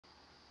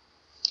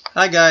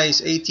Hi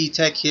guys, AT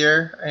Tech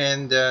here,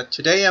 and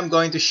today I'm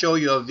going to show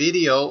you a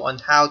video on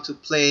how to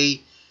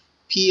play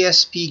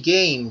PSP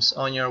games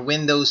on your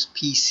Windows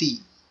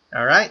PC.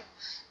 Alright,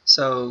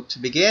 so to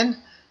begin,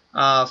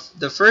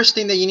 the first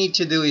thing that you need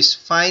to do is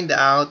find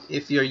out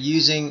if you're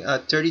using a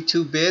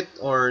 32-bit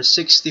or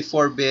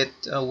 64-bit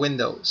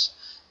Windows.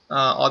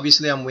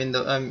 Obviously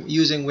I'm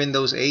using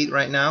Windows 8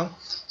 right now.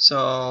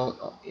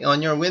 So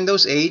on your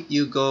Windows 8,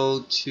 you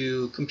go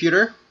to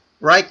Computer,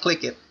 right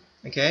click it,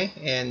 okay,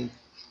 and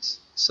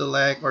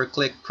select or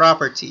click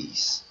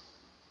Properties.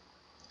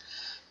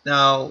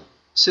 Now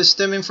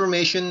system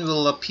information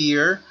will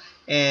appear,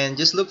 and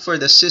just look for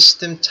the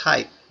system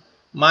type.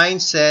 Mine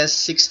says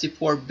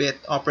 64-bit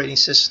operating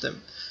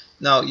system.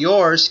 Now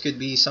yours could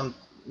be some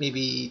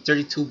maybe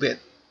 32-bit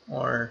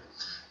or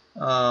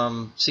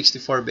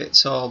 64-bit.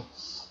 So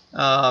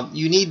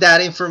you need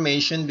that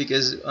information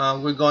because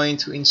we're going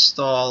to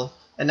install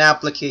an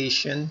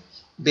application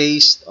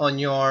based on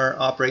your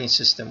operating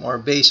system or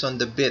based on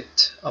the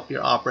bit of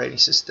your operating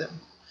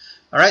system.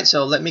 Alright,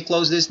 so let me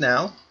close this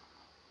now.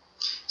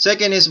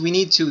 Second is we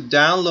need to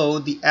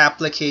download the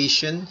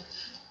application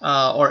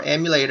or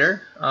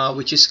emulator,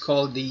 which is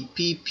called the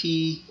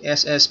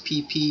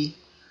PPSSPP,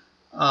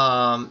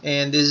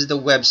 and this is the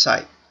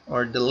website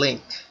or the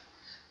link.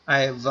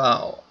 I've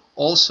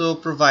also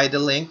provide the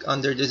link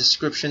under the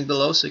description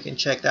below, so you can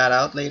check that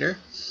out later.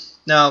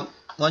 Now,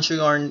 once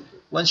you're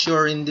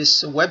in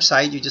this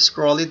website, you just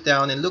scroll it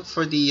down and look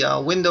for the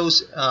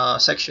Windows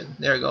section.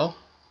 There you go.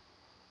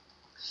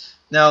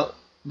 Now,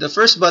 the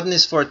first button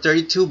is for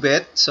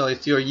 32-bit. So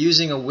if you're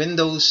using a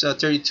Windows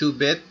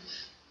 32-bit,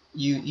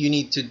 you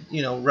need to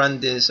run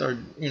this or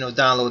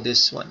download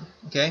this one.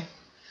 Okay,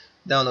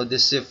 download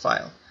this zip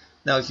file.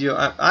 Now, if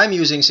I'm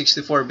using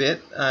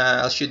 64-bit,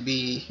 I should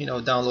be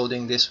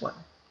downloading this one.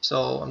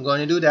 So I'm going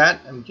to do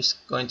that. I'm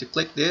just going to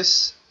click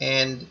this,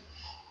 and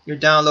your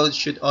download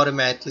should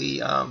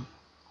automatically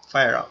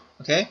fire up.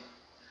 Okay.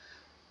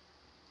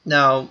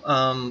 Now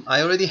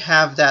I already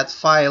have that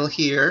file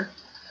here.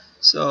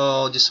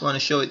 So just want to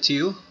show it to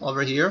you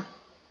over here.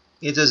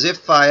 It's a zip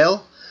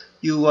file.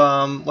 You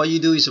what you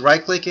do is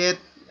right click it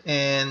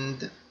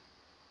and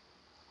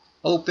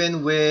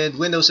open with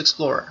Windows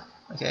Explorer.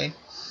 Okay,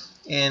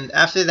 and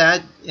after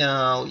that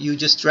you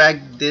just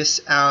drag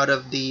this out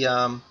of the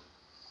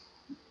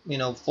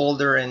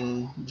folder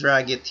and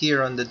drag it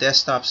here on the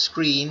desktop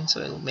screen,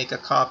 so it'll make a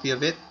copy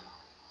of it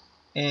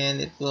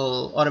and it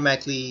will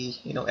automatically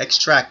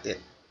extract it.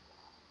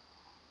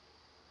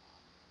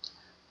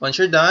 Once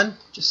you're done,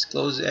 just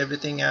close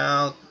everything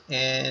out,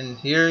 and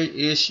here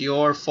is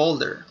your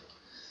folder.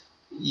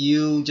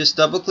 You just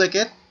double click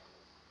it,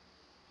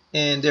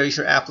 and there is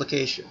your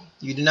application.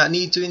 You do not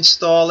need to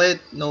install it.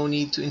 No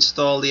need to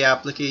install the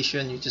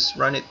application. You just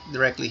run it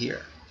directly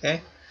here.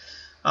 Okay.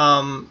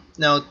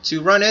 Now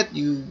to run it,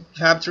 you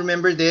have to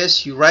remember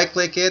this. You right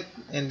click it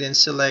and then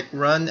select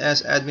Run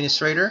as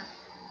Administrator.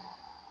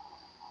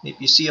 If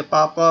you see a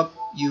pop-up,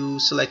 you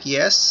select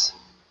Yes,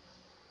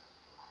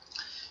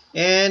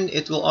 and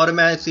it will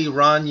automatically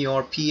run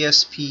your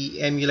PSP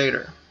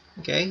emulator.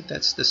 Okay,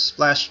 that's the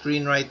splash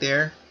screen right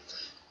there,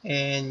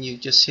 and you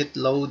just hit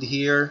load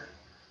here.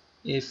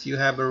 If you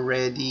have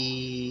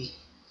already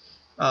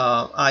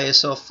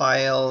ISO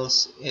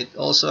files, it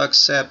also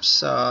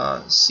accepts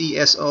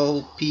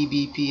CSO,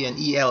 PBP, and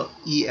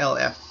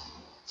ELF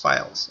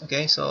files.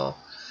 Okay, so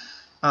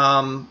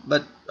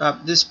but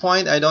at this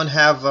point I don't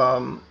have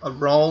a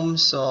ROM,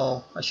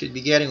 so I should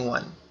be getting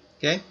one.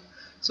 Okay,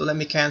 so let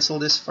me cancel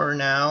this for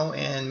now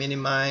and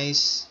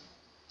minimize,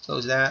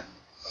 close that.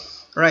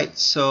 Right,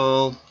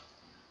 so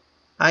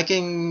I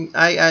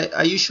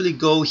usually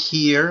go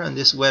here on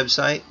this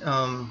website.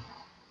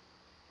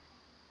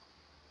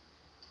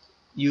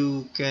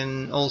 You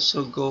can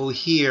also go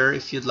here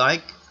if you'd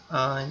like.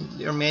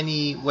 There are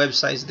many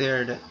websites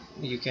there that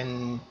you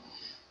can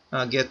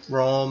get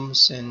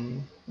ROMs,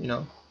 and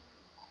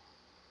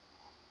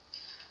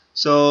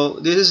so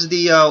this is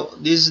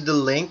the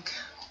link,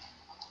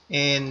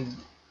 and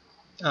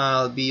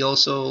I'll be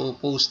also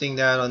posting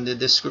that on the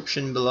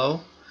description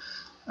below.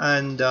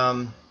 And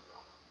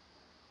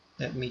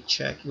let me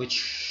check which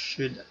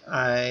should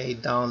I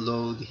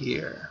download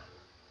here.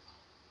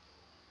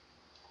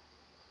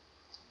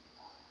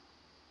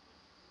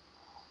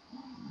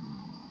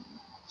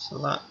 So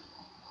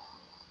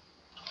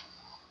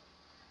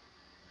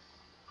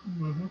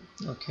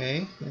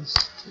okay, let's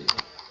see.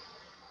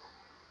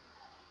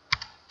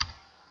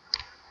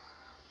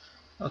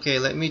 Okay,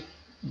 let me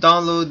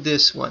download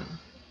this one.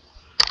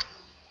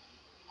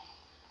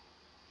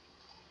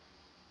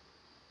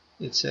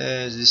 It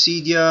says the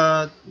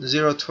Cydia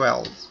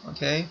 012.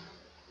 Okay,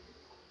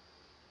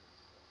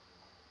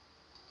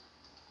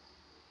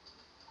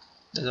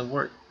 doesn't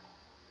work.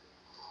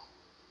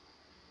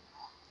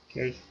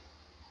 Okay,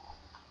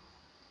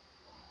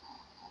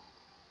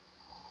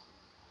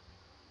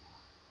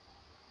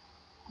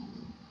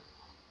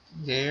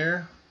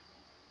 there,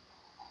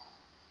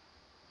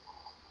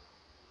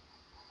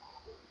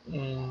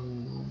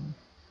 and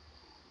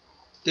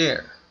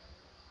there.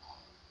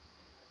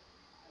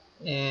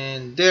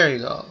 And there you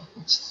go.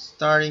 It's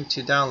starting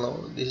to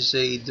download. This is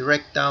a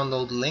direct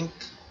download link.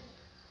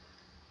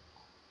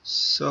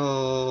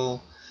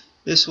 So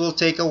this will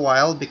take a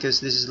while because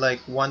this is like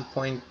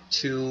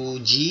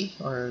 1.2 G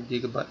or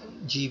gigabyte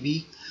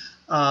GB.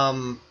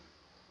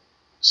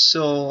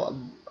 So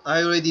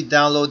I already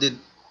downloaded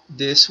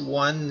this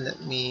one.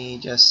 Let me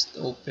just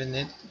open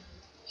it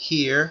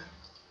here.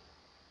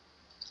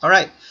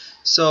 Alright,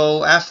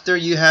 so after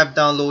you have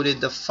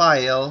downloaded the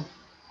file,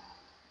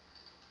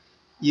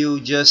 you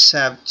just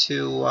have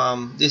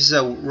to, this is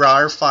a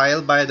RAR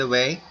file, by the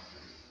way.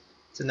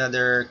 It's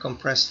another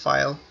compressed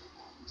file.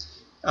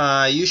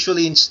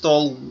 Usually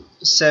install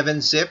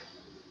 7-zip.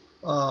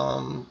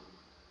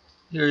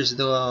 Here's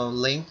the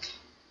link.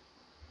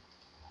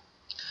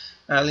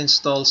 I'll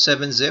install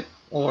 7-zip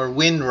or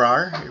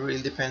WinRAR. It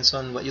really depends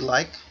on what you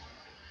like.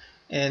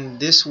 And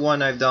this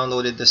one I've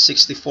downloaded the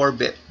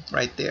 64-bit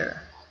right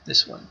there.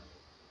 This one.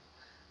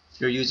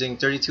 If you're using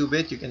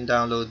 32-bit, you can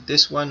download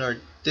this one or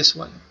this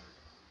one.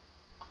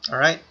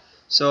 Alright,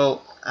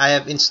 so I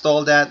have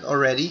installed that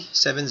already,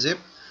 7-zip.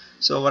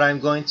 So what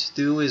I'm going to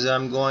do is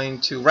I'm going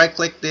to right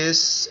click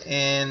this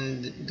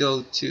and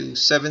go to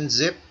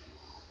 7-zip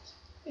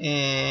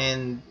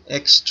and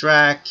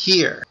extract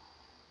here.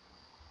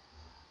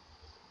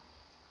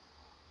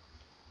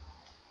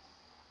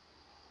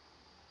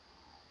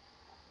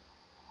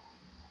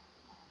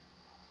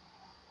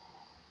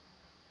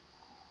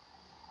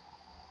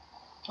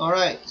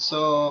 Alright,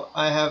 so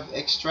I have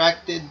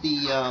extracted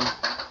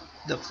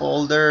the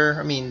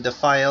folder, the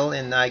file,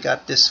 and I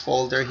got this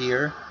folder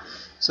here.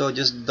 So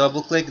just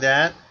double click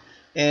that,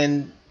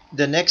 and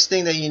the next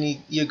thing that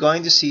you're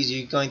going to see is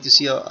you're going to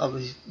see a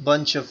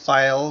bunch of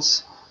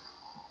files.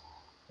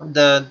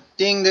 The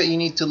thing that you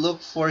need to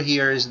look for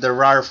here is the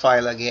RAR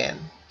file again.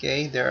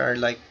 Okay, there are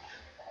like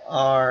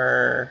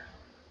R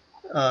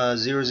 00,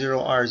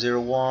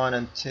 R01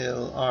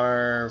 until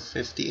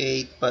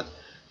R58, but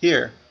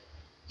here,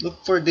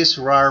 look for this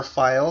RAR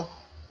file.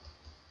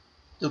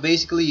 So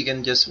basically you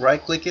can just right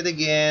click it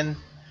again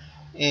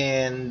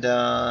and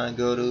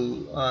go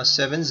to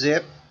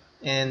 7-zip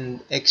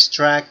and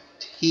extract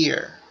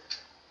here.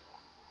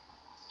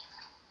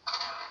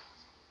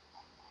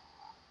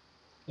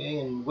 Okay,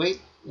 and wait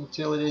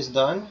until it is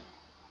done.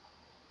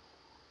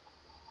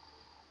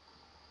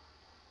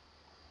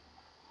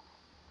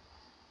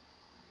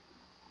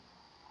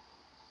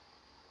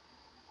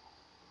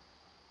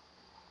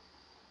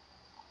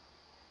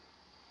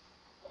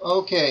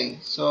 Okay,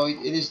 so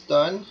it is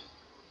done.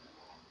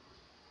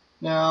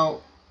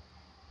 Now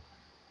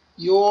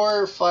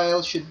your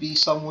file should be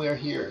somewhere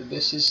here.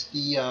 This is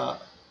the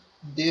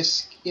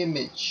disk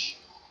image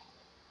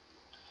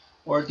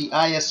or the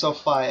ISO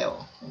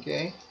file.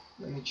 Okay,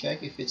 let me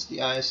check if it's the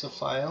ISO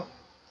file.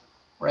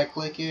 Right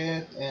click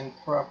it and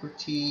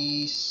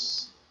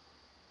properties,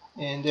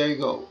 and there you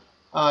go,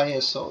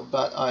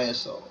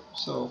 ISO.ISO.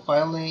 So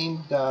file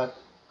name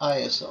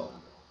 .iso.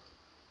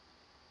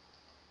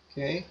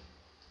 Okay,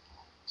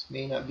 this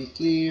may not be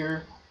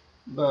clear,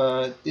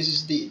 but this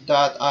is the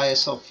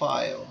 .iso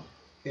file.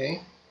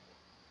 Okay,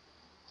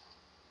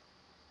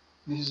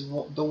 this is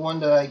the one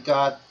that I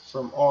got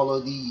from all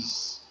of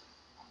these.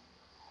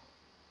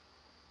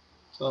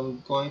 So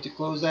I'm going to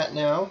close that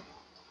now.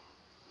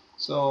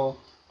 So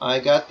I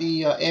got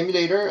the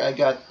emulator, I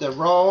got the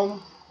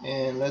ROM,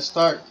 and let's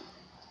start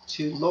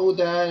to load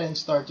that and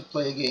start to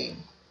play a game.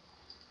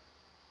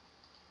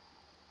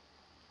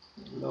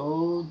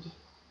 Load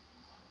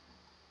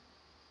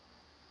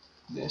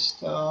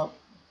desktop.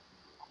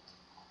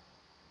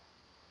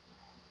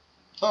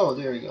 Oh,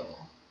 there you go.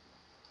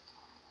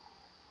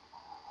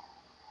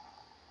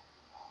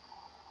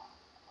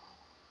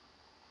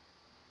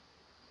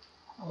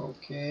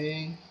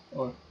 Okay.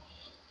 Or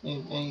I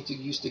need to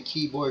use the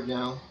keyboard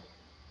now.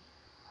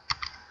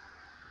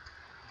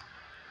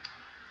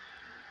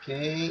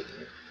 Okay.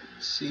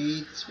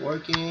 See, it's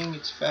working.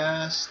 It's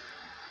fast.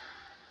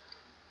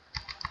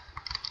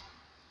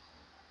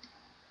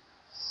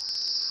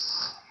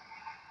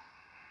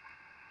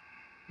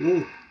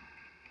 Ooh.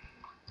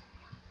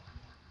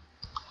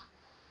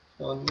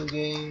 On the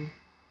game.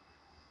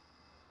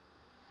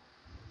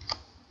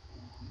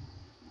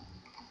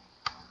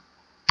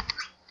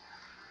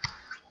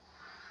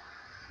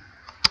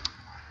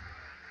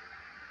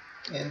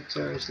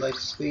 Enter is like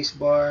space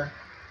bar.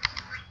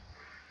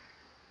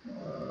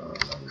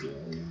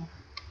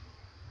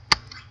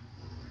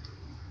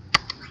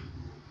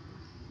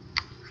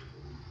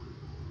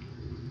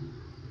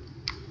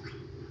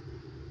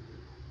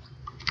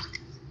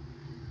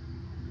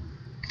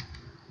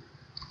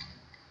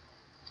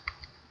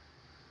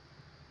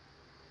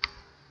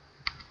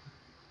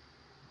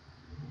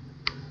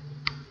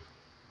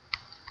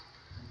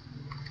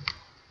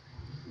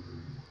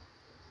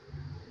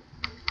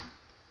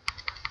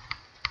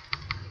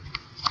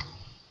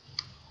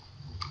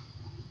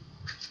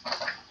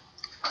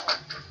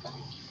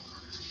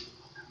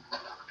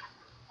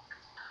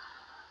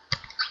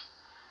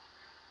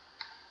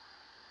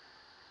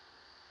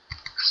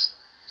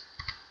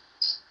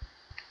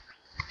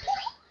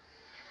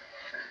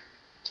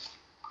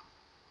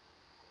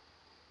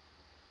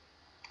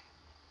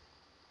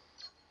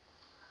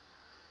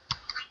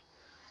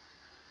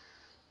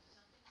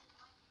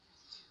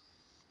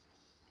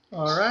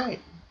 Alright,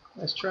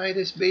 let's try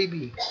this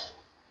baby.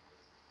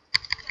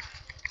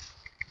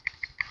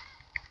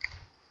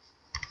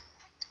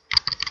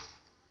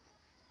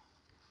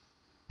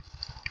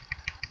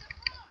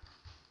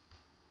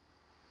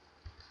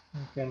 I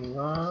can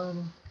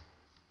run.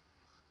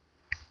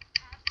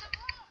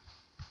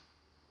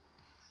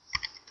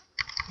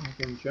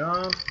 I can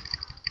jump.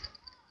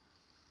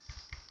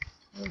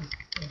 Oh,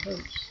 that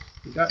hurts.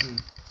 You got me.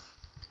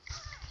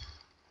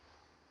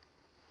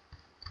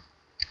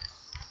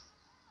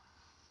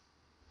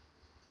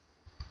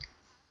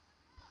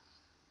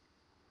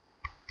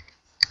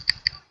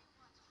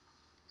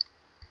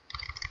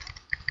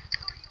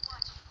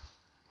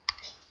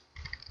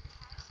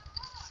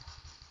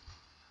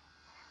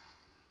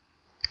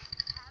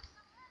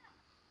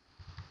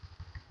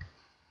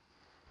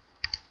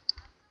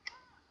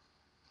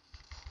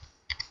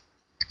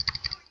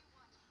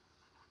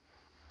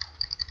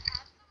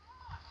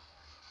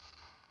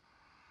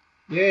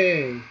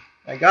 Yay!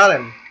 I got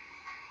him.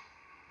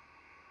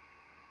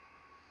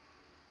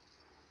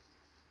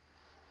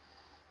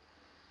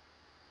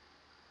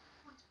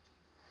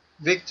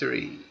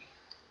 Victory.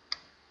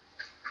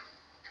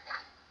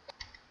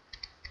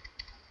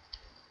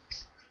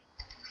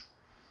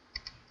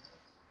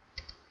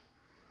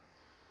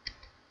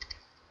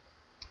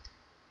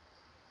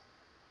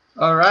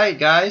 Alright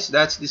guys,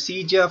 that's the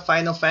Siege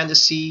Final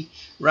Fantasy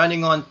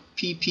running on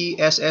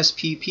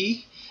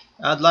PPSSPP.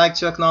 I'd like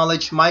to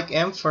acknowledge Mike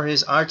M for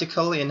his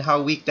article in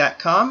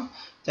HowWeak.com.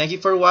 Thank you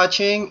for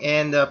watching,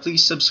 and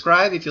please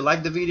subscribe if you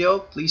like the video.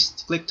 Please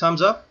click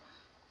thumbs up,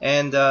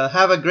 and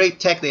have a great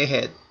tech day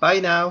ahead.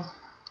 Bye now.